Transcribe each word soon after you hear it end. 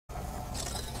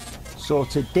So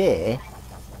today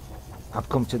I've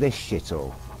come to this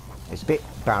shithole. It's a bit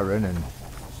barren and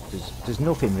there's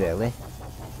nothing really,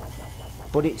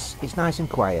 but it's nice and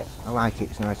quiet. I like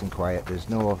it. It's nice and quiet. There's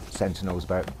no sentinels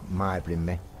about mithering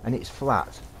me, and it's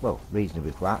flat. Well,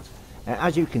 reasonably flat.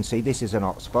 As you can see, this is an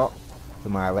hotspot for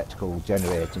my electrical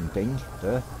generating thing,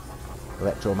 the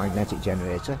electromagnetic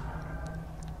generator.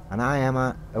 And I am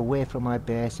away from my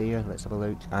base here. Let's have a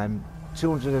look. I'm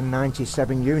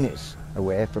 297 units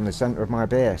away from the centre of my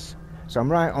base. So I'm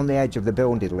right on the edge of the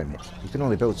building limit. You can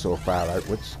only build so far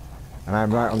outwards, and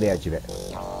I'm right on the edge of it.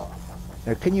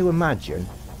 Now, can you imagine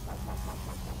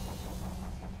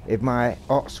if my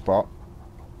hotspot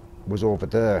was over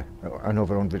there,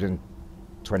 another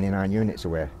 129 units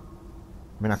away?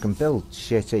 I mean, I can build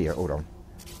shit here. Hold on.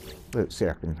 Let's see,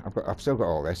 I've still got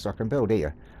all this, so I can build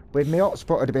here. But if my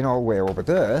hotspot had been all the way over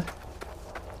there,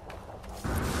 I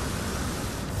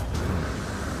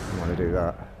didn't want to do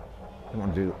that.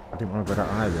 I didn't want to go that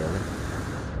high really.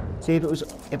 See,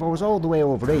 if I was all the way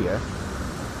over here,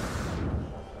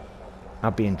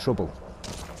 I'd be in trouble.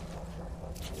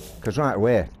 Because right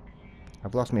away,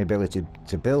 I've lost my ability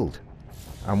to build.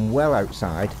 I'm well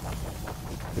outside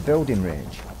the building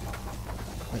range.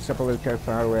 Let's have a look how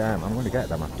far away I am. I'm going to get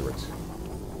them afterwards.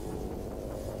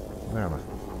 Where am I?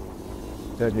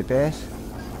 There's my base.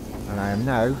 And I am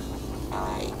now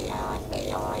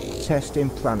testing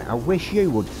planet. I wish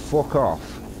you would fuck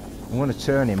off. I'm going to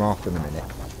turn him off in a minute.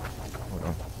 Hold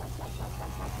on.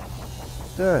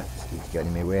 There. He's getting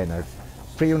in my way now.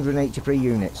 383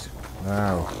 units.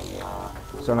 Wow.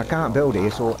 So I can't build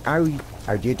here, so how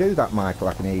do you do that, Michael?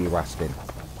 I can hear you asking.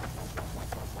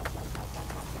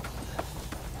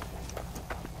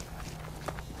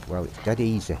 Well, it's dead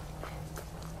easy.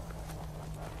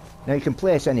 Now you can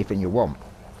place anything you want.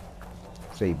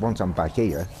 See, once I'm back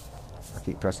here, I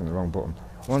keep pressing the wrong button.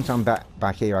 Once I'm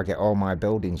back here, I get all my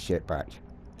building shit back.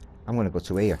 I'm going to go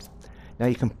to here. Now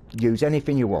you can use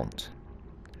anything you want.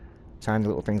 Tiny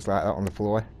little things like that on the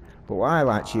floor. But what I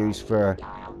like to use for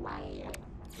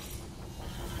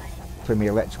my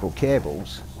electrical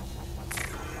cables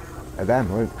are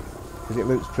them, look. Because it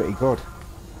looks pretty good.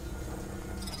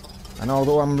 And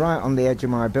although I'm right on the edge of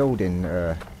my building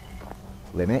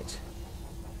limit,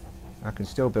 I can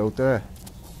still build there.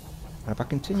 And if I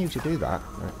continue to do that,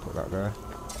 right, put that there,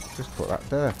 just put that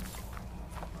there.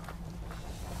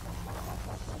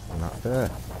 And that there.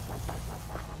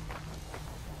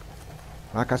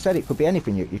 Like I said, it could be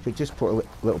anything. You could just put a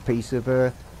little piece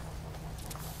of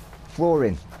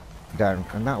flooring down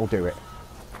and that'll do it.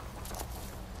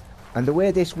 And the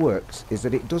way this works is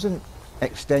that it doesn't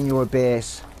extend your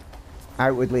base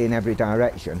outwardly in every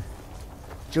direction,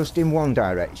 just in one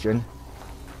direction,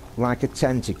 like a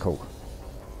tentacle.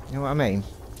 You know what I mean?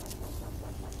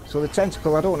 So the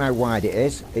tentacle, I don't know how wide it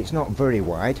is. It's not very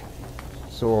wide.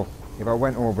 So if I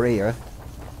went over here,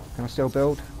 can I still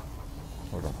build?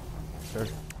 Hold on.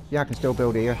 Yeah, I can still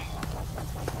build here.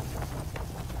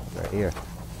 Right here.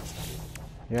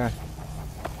 Yeah.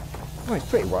 Oh, it's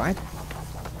pretty wide.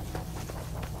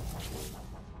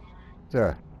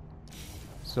 There.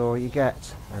 So you get...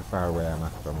 How far away am I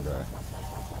from there?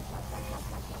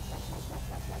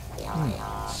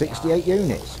 68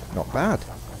 units. Not bad.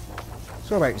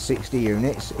 So about 60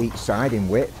 units each side in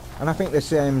width. And I think it's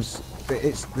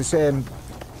the same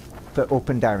for up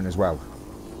and down as well.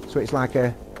 So it's like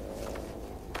a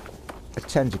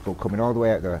tentacle coming all the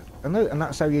way out there. And look, and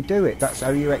that's how you do it. That's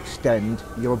how you extend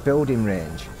your building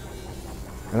range.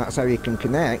 And that's how you can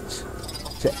connect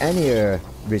to any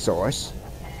resource,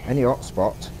 any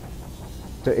hotspot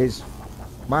that is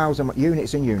miles and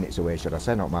units and units away, should I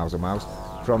say, not miles and miles,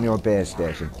 from your base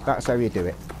station. That's how you do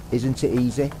it. Isn't it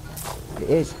easy? It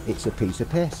is. It's a piece of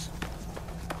piss.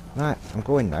 Right, I'm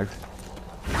going now.